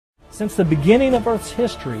Since the beginning of Earth's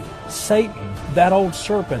history, Satan, that old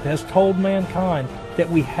serpent, has told mankind that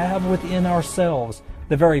we have within ourselves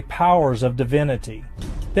the very powers of divinity,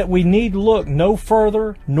 that we need look no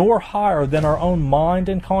further nor higher than our own mind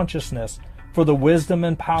and consciousness for the wisdom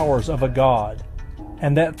and powers of a God,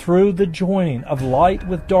 and that through the joining of light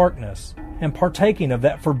with darkness and partaking of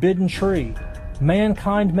that forbidden tree,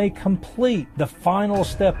 mankind may complete the final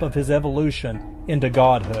step of his evolution into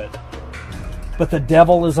godhood. But the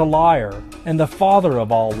devil is a liar and the father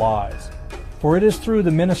of all lies, for it is through the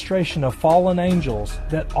ministration of fallen angels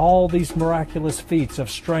that all these miraculous feats of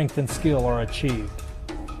strength and skill are achieved.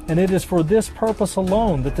 And it is for this purpose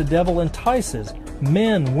alone that the devil entices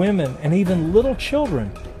men, women, and even little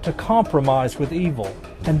children to compromise with evil,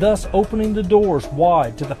 and thus opening the doors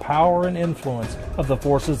wide to the power and influence of the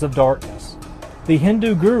forces of darkness. The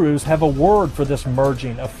Hindu gurus have a word for this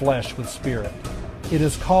merging of flesh with spirit. It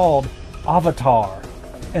is called avatar,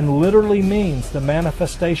 and literally means the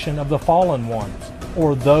manifestation of the fallen ones,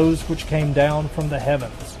 or those which came down from the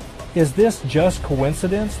heavens. Is this just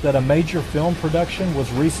coincidence that a major film production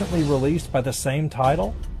was recently released by the same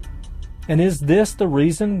title? And is this the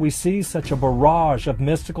reason we see such a barrage of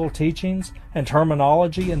mystical teachings and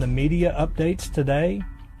terminology in the media updates today?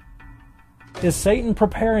 Is Satan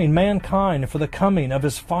preparing mankind for the coming of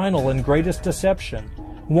his final and greatest deception,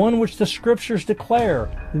 one which the Scriptures declare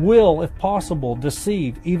will, if possible,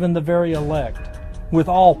 deceive even the very elect, with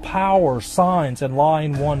all power, signs, and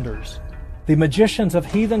lying wonders? The magicians of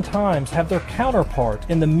heathen times have their counterpart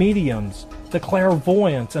in the mediums, the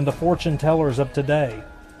clairvoyants, and the fortune-tellers of today.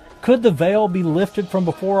 Could the veil be lifted from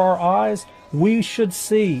before our eyes, we should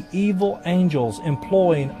see evil angels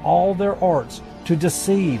employing all their arts to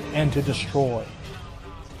deceive and to destroy.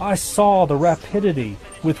 I saw the rapidity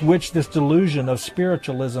with which this delusion of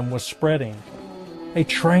spiritualism was spreading. A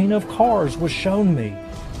train of cars was shown me,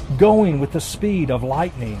 going with the speed of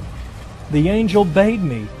lightning. The angel bade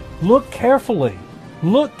me, "Look carefully,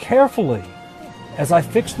 look carefully." As I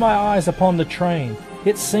fixed my eyes upon the train,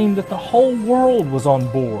 it seemed that the whole world was on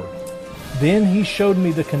board. Then he showed me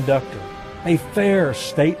the conductor, a fair,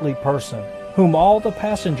 stately person, whom all the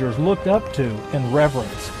passengers looked up to in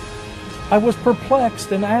reverence. I was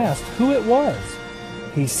perplexed and asked who it was.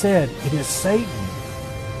 He said, "It is Satan.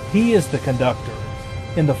 He is the conductor,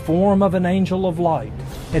 in the form of an angel of light,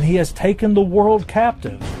 and he has taken the world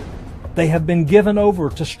captive. They have been given over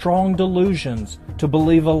to strong delusions to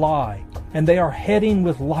believe a lie, and they are heading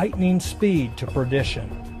with lightning speed to perdition.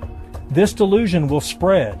 This delusion will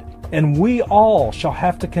spread, and we all shall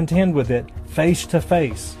have to contend with it face to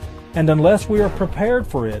face, and unless we are prepared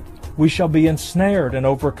for it, we shall be ensnared and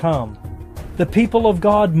overcome. The people of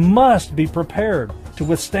God must be prepared to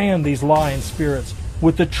withstand these lying spirits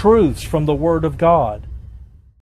with the truths from the Word of God.